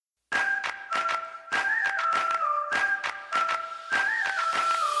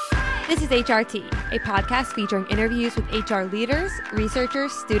This is HRT, a podcast featuring interviews with HR leaders,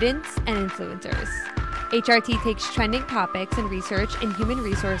 researchers, students, and influencers. HRT takes trending topics and research in human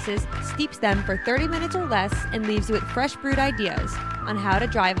resources, steeps them for 30 minutes or less, and leaves you with fresh brewed ideas on how to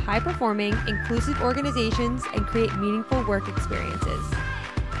drive high-performing, inclusive organizations and create meaningful work experiences.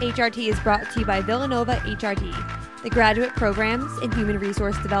 HRT is brought to you by Villanova HRD, the graduate programs in human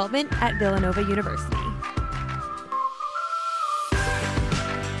resource development at Villanova University.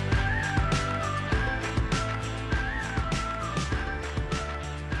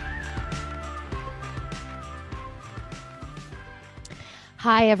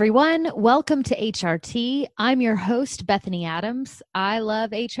 Hi, everyone. Welcome to HRT. I'm your host, Bethany Adams. I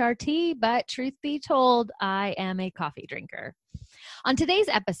love HRT, but truth be told, I am a coffee drinker. On today's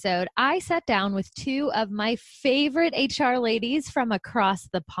episode, I sat down with two of my favorite HR ladies from across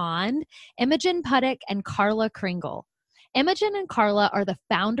the pond, Imogen Puttick and Carla Kringle. Imogen and Carla are the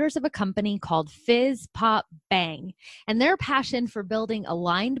founders of a company called Fizz Pop Bang, and their passion for building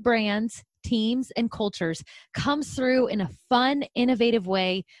aligned brands, teams, and cultures comes through in a fun, innovative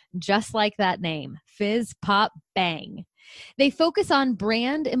way, just like that name, Fizz Pop Bang. They focus on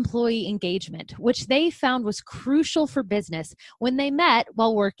brand employee engagement, which they found was crucial for business when they met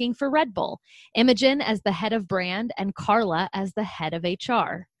while working for Red Bull, Imogen as the head of brand and Carla as the head of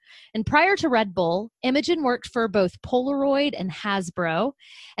HR. And prior to Red Bull, Imogen worked for both Polaroid and Hasbro.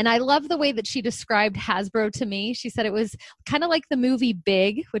 And I love the way that she described Hasbro to me. She said it was kind of like the movie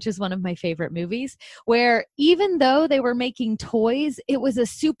Big, which is one of my favorite movies, where even though they were making toys, it was a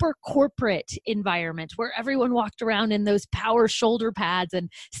super corporate environment where everyone walked around in those power shoulder pads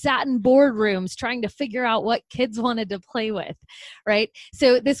and sat in boardrooms trying to figure out what kids wanted to play with, right?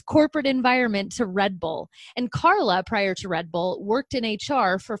 So this corporate environment to Red Bull. And Carla, prior to Red Bull, worked in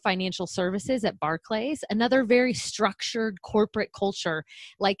HR for financial services at Barclays, another very structured corporate culture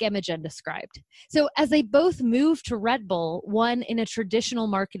like Imogen described. So as they both moved to Red Bull, one in a traditional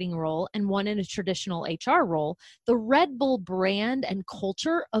marketing role and one in a traditional HR role, the Red Bull brand and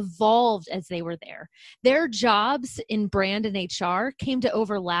culture evolved as they were there. Their jobs in brand and HR came to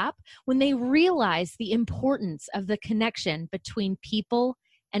overlap when they realized the importance of the connection between people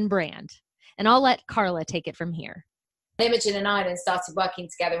and brand. And I'll let Carla take it from here. Imogen and I then started working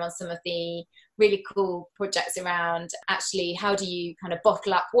together on some of the really cool projects around actually how do you kind of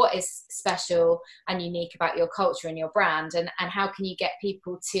bottle up what is special and unique about your culture and your brand, and how can you get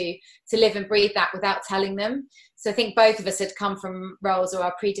people to live and breathe that without telling them. So I think both of us had come from roles, or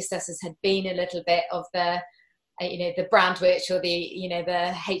our predecessors had been a little bit of the the brand witch, or the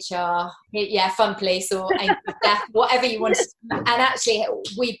HR, fun police, or whatever you wanted. And actually,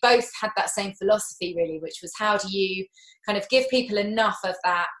 we both had that same philosophy, really, which was how do you kind of give people enough of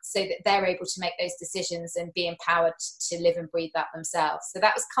that so that they're able to make those decisions and be empowered to live and breathe that themselves. So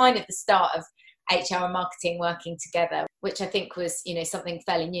that was kind of the start of HR and marketing working together, which I think was, something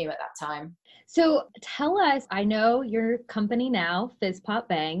fairly new at that time. So tell us, I know your company now, Fizz Pop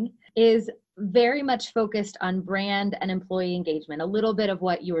Bang, is very much focused on brand and employee engagement, a little bit of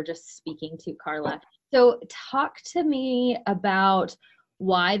what you were just speaking to, Carla. So talk to me about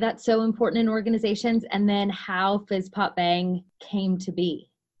why that's so important in organizations, and then how Fizz Pop Bang came to be.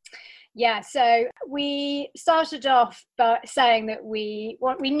 Yeah, so we started off by saying that we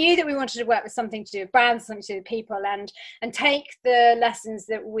knew that we wanted to work with something to do with brands, something to do with people, and take the lessons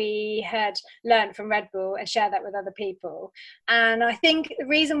that we had learned from Red Bull and share that with other people. And I think the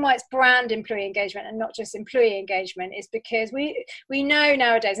reason why it's brand employee engagement and not just employee engagement is because we know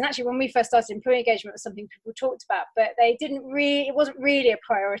nowadays, and actually when we first started, employee engagement was something people talked about, but it wasn't really a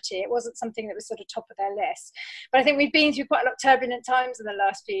priority. It wasn't something that was sort of top of their list. But I think we've been through quite a lot of turbulent times in the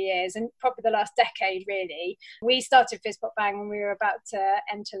last few years, and probably the last decade, really. We started Fizz Pop Bang when we were about to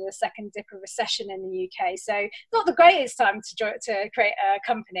enter the second dip of recession in the UK. So not the greatest time to create a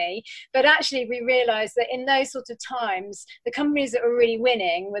company, but actually we realised that in those sorts of times, the companies that were really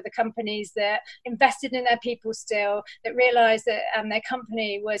winning were the companies that invested in their people still, that realised that their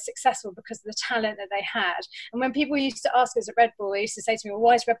company was successful because of the talent that they had. And when people used to ask us at Red Bull, they used to say to me, well,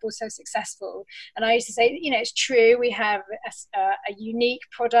 why is Red Bull so successful? And I used to say, it's true, we have a unique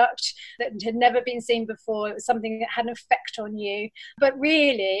product that had never been seen before. It was something that had an effect on you. But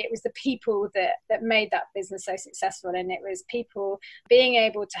really, it was the people that made that business so successful. And it was people being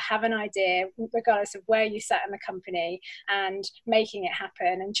able to have an idea, regardless of where you sat in the company, and making it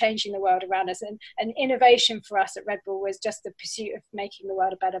happen and changing the world around us. And innovation for us at Red Bull was just the pursuit of making the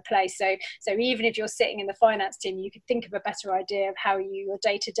world a better place. So even if you're sitting in the finance team, you could think of a better idea of how your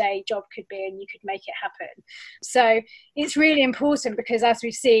day-to-day job could be, and you could make it happen. So it's really important because, as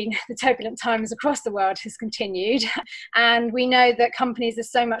we've seen, the turbulent times across the world has continued. And we know that companies,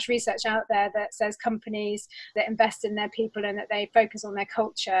 there's so much research out there that says companies that invest in their people and that they focus on their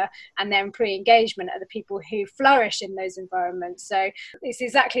culture and their employee engagement are the people who flourish in those environments. So it's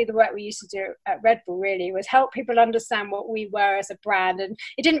exactly the work we used to do at Red Bull, really, was help people understand what we were as a brand. And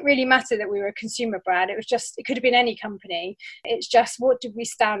it didn't really matter that we were a consumer brand. It was just, it could have been any company. It's just, what did we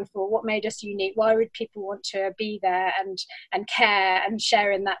stand for? What made us unique? Why would people want to be there and care and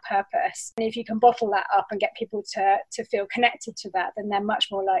share in that purpose? And if you can bottle that up and get people to feel connected to that, then they're much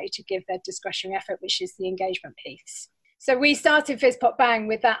more likely to give their discretionary effort, which is the engagement piece. So we started Fizz Pop Bang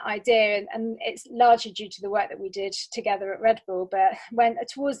with that idea, and it's largely due to the work that we did together at Red Bull. But when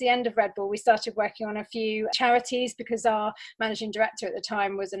towards the end of Red Bull, we started working on a few charities because our managing director at the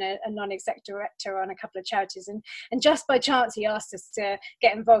time was a non-exec director on a couple of charities. And just by chance, he asked us to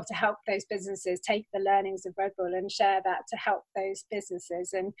get involved to help those businesses take the learnings of Red Bull and share that to help those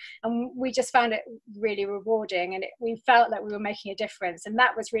businesses. And we just found it really rewarding, and we felt like we were making a difference. And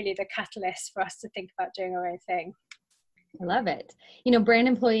that was really the catalyst for us to think about doing our own thing. I love it. Brand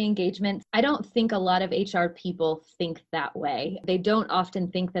employee engagement, I don't think a lot of HR people think that way. They don't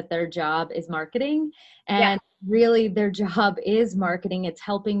often think that their job is marketing, and really their job is marketing. It's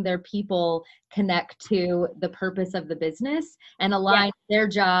helping their people connect to the purpose of the business and align their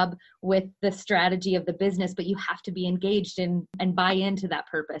job with the strategy of the business, but you have to be engaged in and buy into that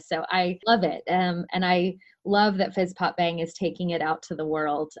purpose. So I love it. And I love that Fizz Pop Bang is taking it out to the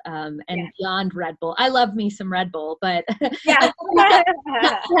world and beyond Red Bull. I love me some Red Bull, but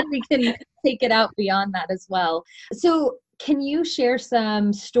we can take it out beyond that as well. So can you share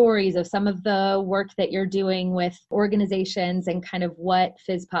some stories of some of the work that you're doing with organizations and kind of what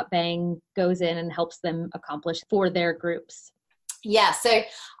Fizz Pop Bang goes in and helps them accomplish for their groups? Yeah, so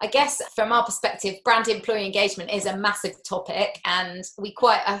I guess from our perspective, brand employee engagement is a massive topic, and we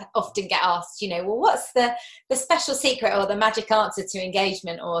quite often get asked, well, what's the special secret or the magic answer to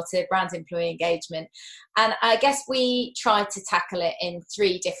engagement or to brand employee engagement? And I guess we try to tackle it in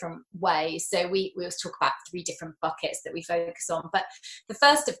 3 different ways. So we always talk about 3 different buckets that we focus on. But the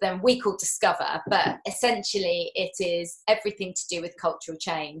first of them we call Discover, but essentially it is everything to do with cultural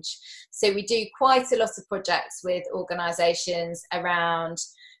change. So we do quite a lot of projects with organisations around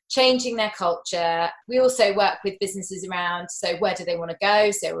changing their culture. We also work with businesses around, so where do they want to go?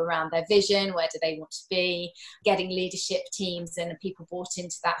 So around their vision, where do they want to be? Getting leadership teams and people bought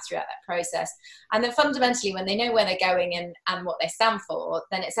into that throughout that process. And then fundamentally, when they know where they're going and what they stand for,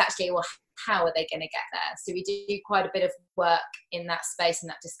 then it's actually, well, how are they going to get there? So we do quite a bit of work in that space, in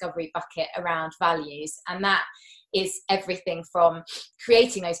that discovery bucket around values. And that is everything from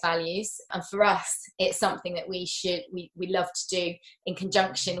creating those values. And for us, it's something that we love to do in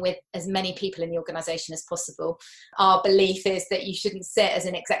conjunction with as many people in the organisation as possible. Our belief is that you shouldn't sit as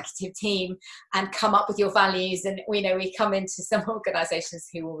an executive team and come up with your values. And we come into some organisations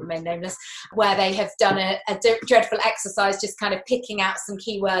who will remain nameless, where they have done a dreadful exercise, just kind of picking out some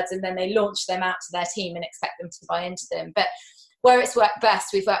keywords, and then they launch them out to their team and expect them to buy into them. But where it's worked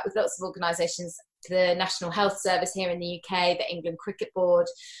best, we've worked with lots of organisations, the National Health Service here in the UK, the England Cricket Board,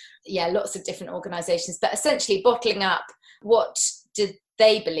 lots of different organisations, but essentially bottling up what do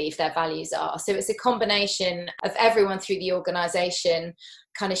they believe their values are. So it's a combination of everyone through the organisation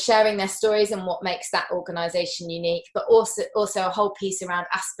kind of sharing their stories and what makes that organisation unique, but also a whole piece around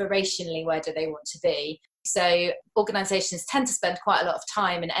aspirationally, where do they want to be. So organisations tend to spend quite a lot of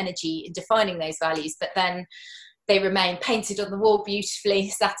time and energy in defining those values, but then they remain painted on the wall beautifully,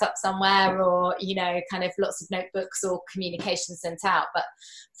 sat up somewhere, or, kind of lots of notebooks or communication sent out. But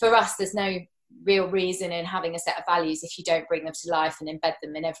for us, there's no real reason in having a set of values if you don't bring them to life and embed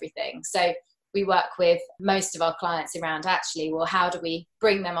them in everything. So we work with most of our clients around actually, well, how do we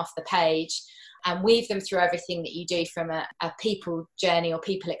bring them off the page and weave them through everything that you do from a people journey or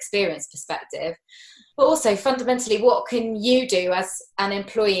people experience perspective. But also fundamentally, what can you do as an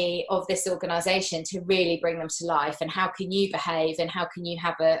employee of this organisation to really bring them to life, and how can you behave, and how can you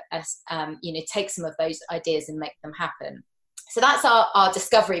have take some of those ideas and make them happen? So that's our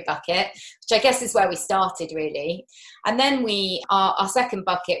discovery bucket, which I guess is where we started really. And then our second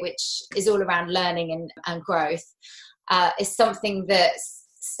bucket, which is all around learning and growth, is something that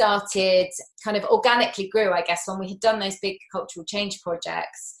started kind of organically grew, I guess, when we had done those big cultural change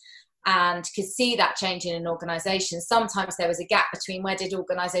projects and could see that change in an organisation. Sometimes there was a gap between where did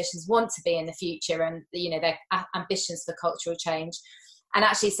organisations want to be in the future and their ambitions for cultural change. And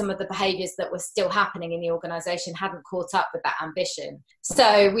actually some of the behaviours that were still happening in the organisation hadn't caught up with that ambition.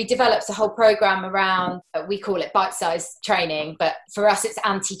 So we developed a whole programme around, we call it bite-sized training, but for us it's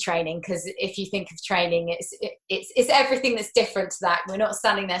anti-training, because if you think of training, it's everything that's different to that. We're not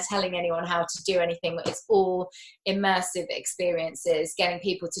standing there telling anyone how to do anything. It's all immersive experiences, getting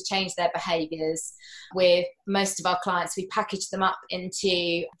people to change their behaviours. With most of our clients, we package them up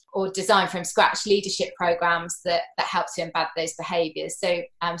into or design from scratch leadership programs that help to embed those behaviours. So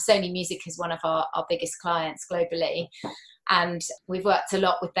Sony Music is one of our biggest clients globally. And we've worked a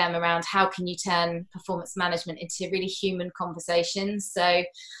lot with them around how can you turn performance management into really human conversations. So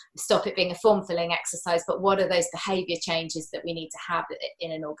stop it being a form-filling exercise, but what are those behaviour changes that we need to have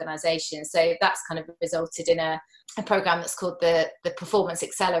in an organisation? So that's kind of resulted in a programme that's called the Performance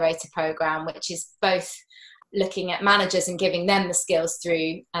Accelerator Programme, which is both looking at managers and giving them the skills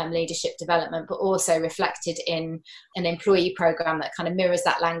through leadership development, but also reflected in an employee programme that kind of mirrors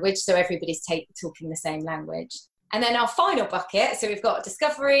that language, so everybody's talking the same language. And then our final bucket, so we've got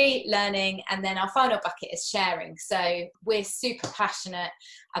discovery, learning, and then our final bucket is sharing. So we're super passionate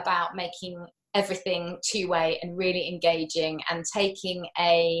about making everything two-way and really engaging, and taking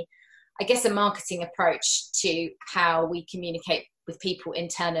a marketing approach to how we communicate with people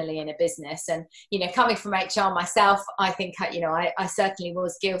internally in a business. And, coming from HR myself, I think, I certainly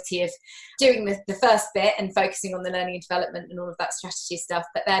was guilty of doing the first bit and focusing on the learning and development and all of that strategy stuff,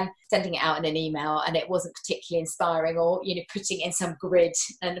 but then sending it out in an email and it wasn't particularly inspiring, or, putting in some grid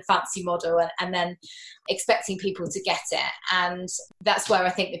and a fancy model and then expecting people to get it. And that's where I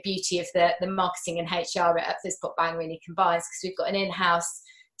think the beauty of the marketing and HR at FizzPop Bang really combines, because we've got an in-house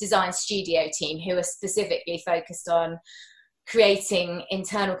design studio team who are specifically focused on creating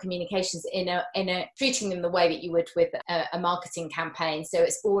internal communications in a treating them the way that you would with a marketing campaign. So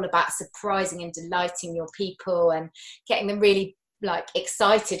it's all about surprising and delighting your people and getting them really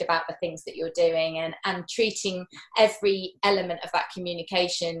excited about the things that you're doing, and treating every element of that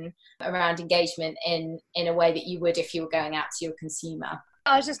communication around engagement in a way that you would if you were going out to your consumer.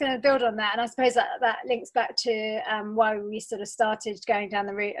 I was just going to build on that, and I suppose that links back to why we sort of started going down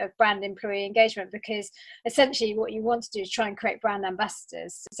the route of brand employee engagement, because essentially what you want to do is try and create brand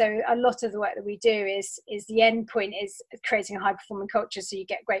ambassadors. So a lot of the work that we do is the end point is creating a high performing culture so you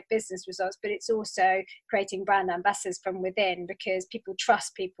get great business results, but it's also creating brand ambassadors from within, because people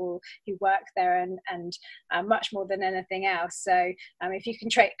trust people who work there and much more than anything else. So if you can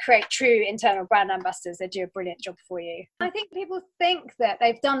create true internal brand ambassadors, they do a brilliant job for you. I think people think that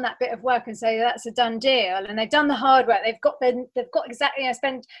they've done that bit of work and say that's a done deal, and they've done the hard work. They've got exactly. I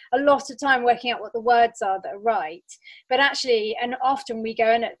spend a lot of time working out what the words are that are right. But actually, and often we go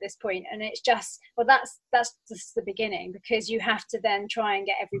in at this point, and it's just, well, that's just the beginning, because you have to then try and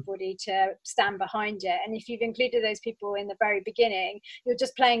get everybody to stand behind it. And if you've included those people in the very beginning, you're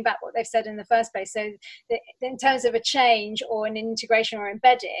just playing back what they've said in the first place. So in terms of a change or an integration or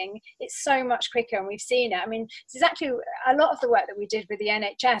embedding, it's so much quicker, and we've seen it. I mean, it's exactly a lot of the work that we did with the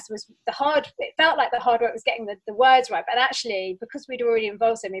NHS was it felt like the hard work was getting the words right, but actually, because we'd already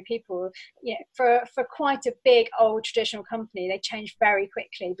involved so many people, for quite a big old traditional company, they changed very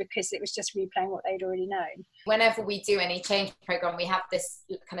quickly because it was just replaying what they'd already known. Whenever we do any change program, we have this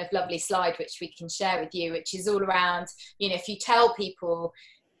kind of lovely slide which we can share with you, which is all around, if you tell people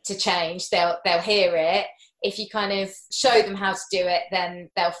to change, they'll hear it. If you kind of show them how to do it, then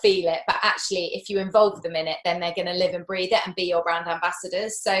they'll feel it. But actually, if you involve them in it, then they're going to live and breathe it and be your brand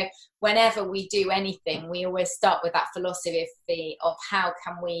ambassadors. So whenever we do anything, we always start with that philosophy of how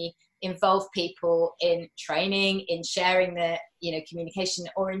can we involve people in training, in sharing the communication,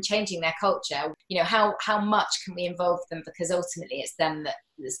 or in changing their culture. How much can we involve them, because ultimately it's them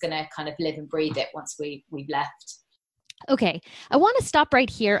that's going to kind of live and breathe it once we've left. Okay, I want to stop right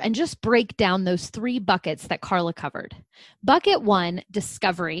here and just break down those 3 buckets that Carla covered. Bucket 1,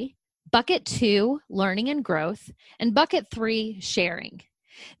 discovery. Bucket 2, learning and growth. And bucket 3, sharing.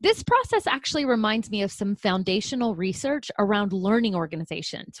 This process actually reminds me of some foundational research around learning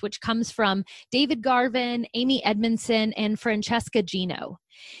organizations, which comes from David Garvin, Amy Edmondson, and Francesca Gino.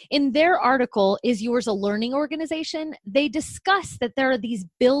 In their article, Is Yours a Learning Organization?, they discuss that there are these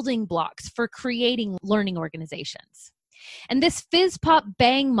building blocks for creating learning organizations. And this FizzPop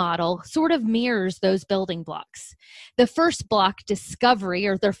Bang model sort of mirrors those building blocks. The first block, discovery,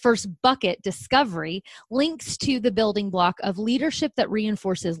 or their first bucket, discovery, links to the building block of leadership that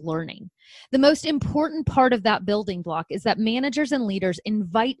reinforces learning. The most important part of that building block is that managers and leaders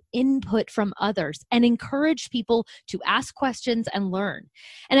invite input from others and encourage people to ask questions and learn.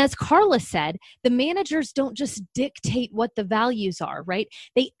 And as Carla said, the managers don't just dictate what the values are, right?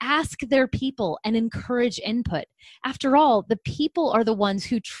 They ask their people and encourage input. After all, the people are the ones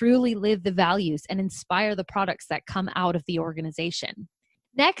who truly live the values and inspire the products that come out of the organization.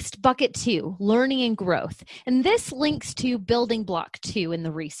 Next, bucket 2, learning and growth. And this links to building block 2 in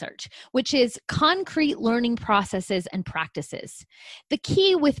the research, which is concrete learning processes and practices. The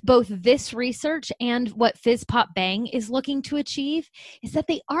key with both this research and what Fizz Pop Bang is looking to achieve is that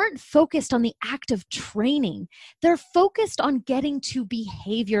they aren't focused on the act of training. They're focused on getting to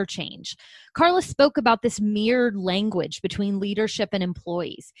behavior change. Carla spoke about this mirrored language between leadership and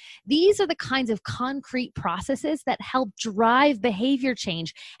employees. These are the kinds of concrete processes that help drive behavior change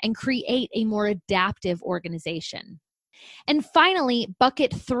and create a more adaptive organization. And finally,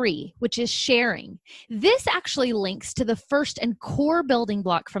 bucket 3, which is sharing. This actually links to the first and core building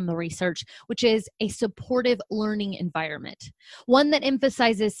block from the research, which is a supportive learning environment, one that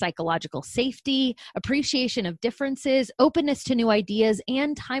emphasizes psychological safety, appreciation of differences, openness to new ideas,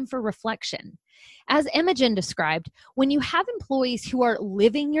 and time for reflection. As Imogen described, when you have employees who are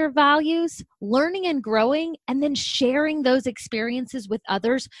living your values, learning and growing, and then sharing those experiences with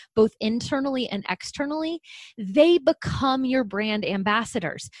others, both internally and externally, they become your brand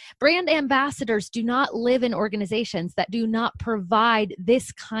ambassadors. Brand ambassadors do not live in organizations that do not provide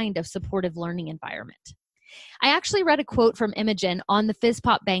this kind of supportive learning environment. I actually read a quote from Imogen on the Fizz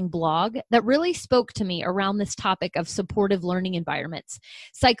Pop Bang blog that really spoke to me around this topic of supportive learning environments,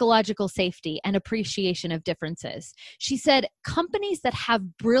 psychological safety, and appreciation of differences. She said, companies that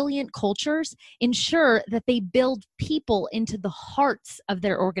have brilliant cultures ensure that they build people into the hearts of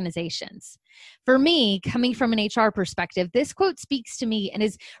their organizations. For me, coming from an HR perspective, this quote speaks to me and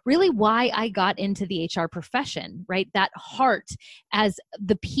is really why I got into the HR profession, right? That heart as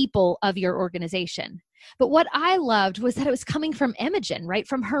the people of your organization. But what I loved was that it was coming from Imogen, right?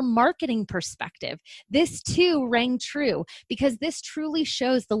 From her marketing perspective. This too rang true because this truly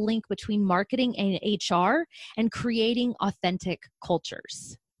shows the link between marketing and HR and creating authentic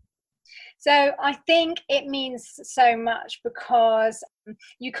cultures. So I think it means so much because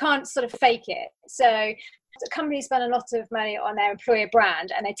you can't sort of fake it. So companies spend a lot of money on their employer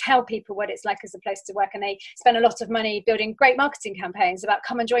brand and they tell people what it's like as a place to work, and they spend a lot of money building great marketing campaigns about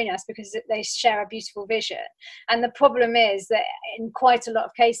come and join us because they share a beautiful vision. And the problem is that in quite a lot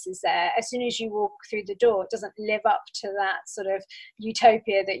of cases there, as soon as you walk through the door, it doesn't live up to that sort of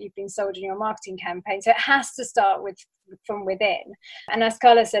utopia that you've been sold in your marketing campaign. So it has to start from within. And as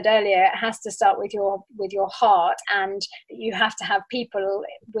Carla said earlier, it has to start with your heart, and you have to have people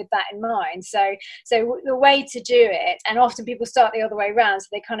with that in mind. So the way to do it, and often people start the other way around, so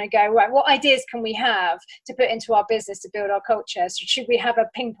they kind of go, right, what ideas can we have to put into our business to build our culture? So should we have a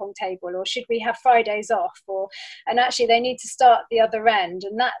ping pong table, or should we have Fridays off? And actually they need to start the other end.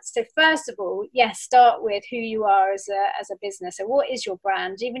 And that's, so first of all, yes, start with who you are as a business. So what is your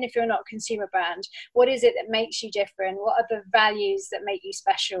brand? Even if you're not a consumer brand, what is it that makes you different? What are the values that make you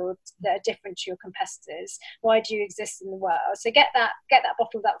special, that are different to your competitors? Why do you exist in the world? So get that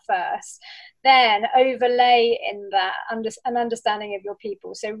bottled up first. Then overlay in that an understanding of your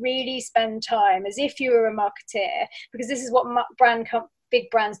people. So really spend time as if you were a marketeer, because this is what big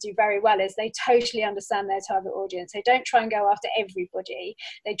brands do very well, is they totally understand their target audience. They don't try and go after everybody.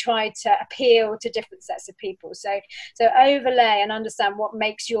 They try to appeal to different sets of people. So overlay and understand what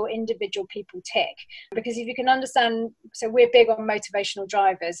makes your individual people tick. Because if you can understand, so we're big on motivational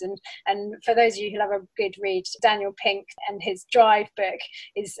drivers, and for those of you who love a good read, Daniel Pink and his Drive book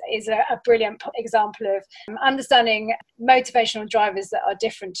is a brilliant example of understanding motivational drivers that are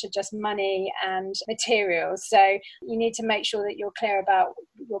different to just money and materials. So you need to make sure that you're clear about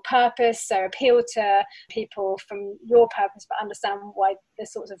your purpose, so appeal to people from your purpose, but understand why the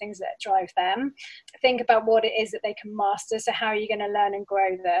sorts of things that drive them. Think about what it is that they can master, so how are you going to learn and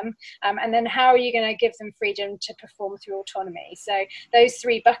grow them, and then how are you going to give them freedom to perform through autonomy. So those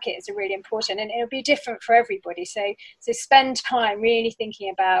 3 buckets are really important, and it'll be different for everybody. So spend time really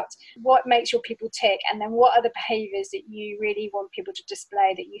thinking about what makes your people tick, and then what are the behaviors that you really want people to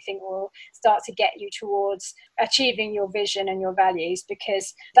display that you think will start to get you towards achieving your vision and your values,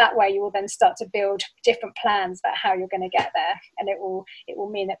 because that way you will then start to build different plans about how you're going to get there, and it will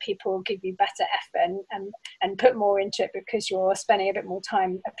mean that people will give you better effort and put more into it because you're spending a bit more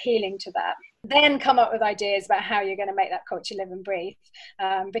time appealing to that. Then come up with ideas about how you're going to make that culture live and breathe,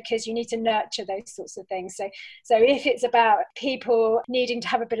 because you need to nurture those sorts of things. So if it's about people needing to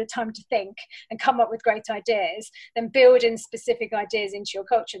have a bit of time to think and come up with great ideas, then build in specific ideas into your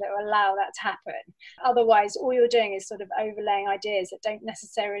culture that will allow that to happen. Otherwise, all you're doing is sort of overlaying ideas that don't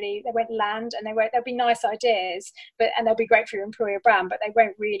necessarily, they won't land, and they'll be nice ideas, and they'll be great for your employer brand, but they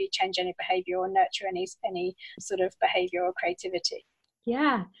won't really change any behavior or nurture any sort of behavior or creativity.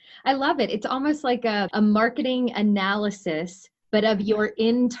 Yeah, I love it. It's almost like a marketing analysis, but of your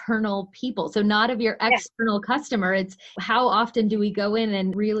internal people. So not of your external customer. It's how often do we go in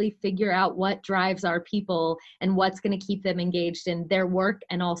and really figure out what drives our people and what's going to keep them engaged in their work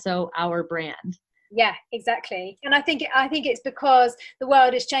and also our brand. Yeah, exactly. And I think it's because the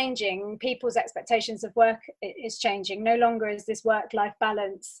world is changing. People's expectations of work is changing. No longer is this work-life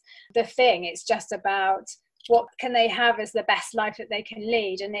balance the thing. It's just about what can they have as the best life that they can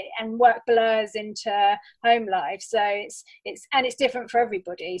lead, and work blurs into home life. So it's different for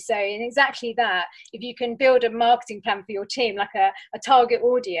everybody. So in exactly that, if you can build a marketing plan for your team, like a target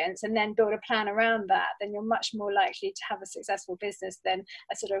audience, and then build a plan around that, then you're much more likely to have a successful business than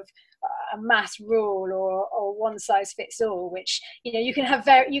a sort of a mass rule or one size fits all, which, you know, you can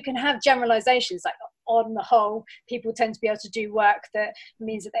have generalizations, like on the whole, people tend to be able to do work that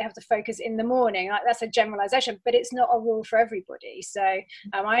means that they have to focus in the morning. Like, that's a generalization, but it's not a rule for everybody. So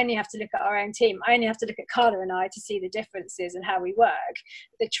I only have to look at our own team. I only have to look at Carla and I to see the differences and how we work.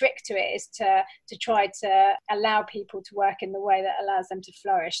 The trick to it is to try to allow people to work in the way that allows them to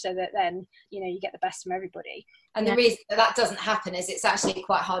flourish, so that then, you know, you get the best from everybody. And the reason that doesn't happen is it's actually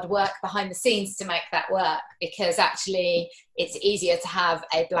quite hard work behind the scenes to make that work, because actually it's easier to have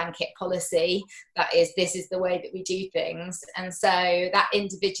a blanket policy that is, this is the way that we do things. And so that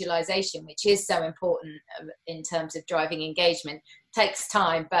individualization, which is so important in terms of driving engagement, takes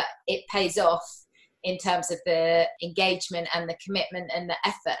time, but it pays off in terms of the engagement and the commitment and the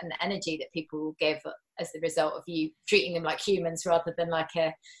effort and the energy that people will give as the result of you treating them like humans rather than like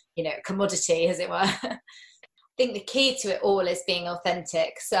a, you know, commodity, as it were. I think the key to it all is being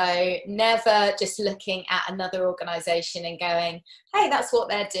authentic. So never just looking at another organization and going, hey, that's what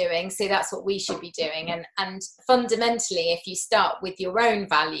they're doing, so that's what we should be doing. And fundamentally, if you start with your own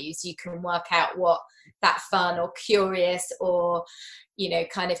values, you can work out what that fun or curious or, you know,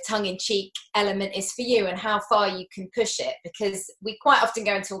 kind of tongue-in-cheek element is for you and how far you can push it. Because we quite often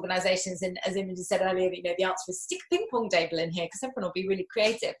go into organizations, and as Imogen said earlier, you know, the answer is stick a ping pong table in here because everyone will be really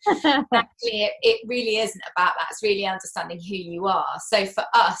creative. Actually, it really isn't about that. It's really understanding who you are. So for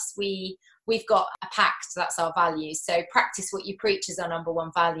us, we've got a pact, that's our values. So practice what you preach is our number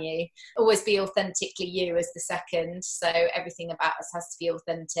one value. Always be authentically you as the second. So everything about us has to be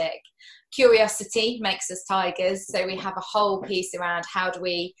authentic. Curiosity makes us tigers. So we have a whole piece around how do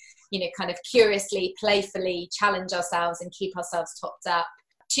we, you know, kind of curiously, playfully challenge ourselves and keep ourselves topped up.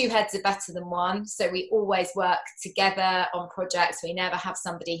 2 heads are better than 1. So we always work together on projects. We never have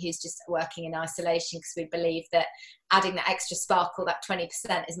somebody who's just working in isolation, because we believe that adding that extra sparkle, that 20%,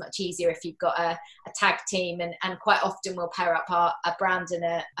 is much easier if you've got a tag team. And quite often we'll pair up a brand and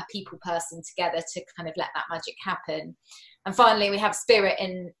a people person together to kind of let that magic happen. And finally, we have spirit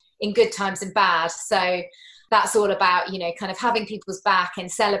in good times and bad. So that's all about, you know, kind of having people's back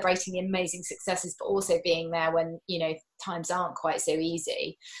and celebrating the amazing successes, but also being there when, you know, times aren't quite so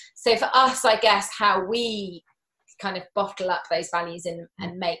easy. So for us, I guess how we kind of bottle up those values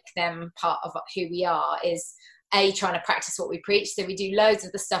and make them part of who we are is trying to practice what we preach. So we do loads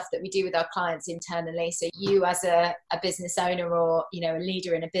of the stuff that we do with our clients internally. So you as a business owner or, you know, a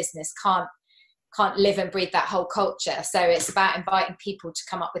leader in a business can't live and breathe that whole culture. So it's about inviting people to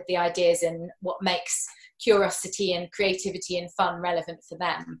come up with the ideas and what makes curiosity and creativity and fun relevant for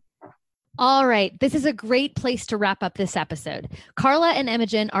them. All right. This is a great place to wrap up this episode. Carla and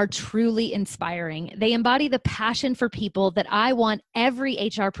Imogen are truly inspiring. They embody the passion for people that I want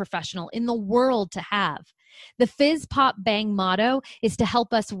every HR professional in the world to have. The Fizz Pop Bang motto is to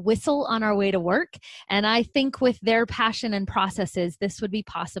help us whistle on our way to work. And I think with their passion and processes, this would be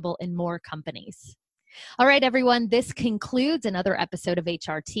possible in more companies. All right, everyone, this concludes another episode of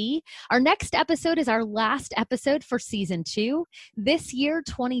HRT. Our next episode is our last episode for season 2. This year,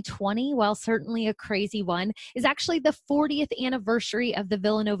 2020, while certainly a crazy one, is actually the 40th anniversary of the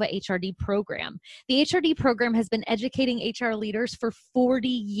Villanova HRD program. The HRD program has been educating HR leaders for 40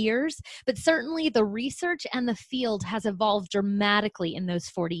 years, but certainly the research and the field has evolved dramatically in those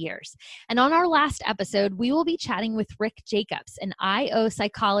 40 years. And on our last episode, we will be chatting with Rick Jacobs, an IO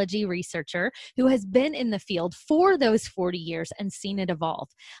psychology researcher who has been in the field for those 40 years and seen it evolve.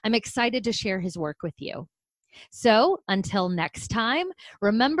 I'm excited to share his work with you. So until next time,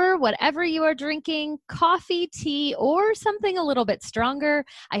 remember, whatever you are drinking, coffee, tea, or something a little bit stronger,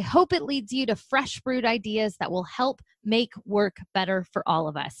 I hope it leads you to fresh brewed ideas that will help make work better for all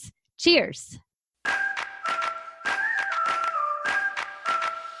of us. Cheers.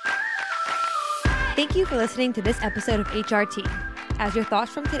 Thank you for listening to this episode of HRT. As your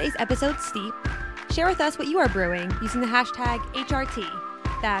thoughts from today's episode steep, share with us what you are brewing using the hashtag HRT.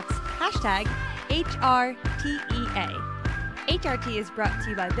 That's hashtag HRTEA. HRT is brought to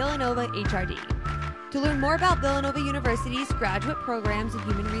you by Villanova HRD. To learn more about Villanova University's graduate programs in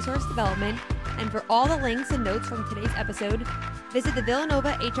human resource development, and for all the links and notes from today's episode, visit the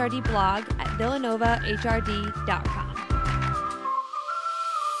Villanova HRD blog at villanovahrd.com.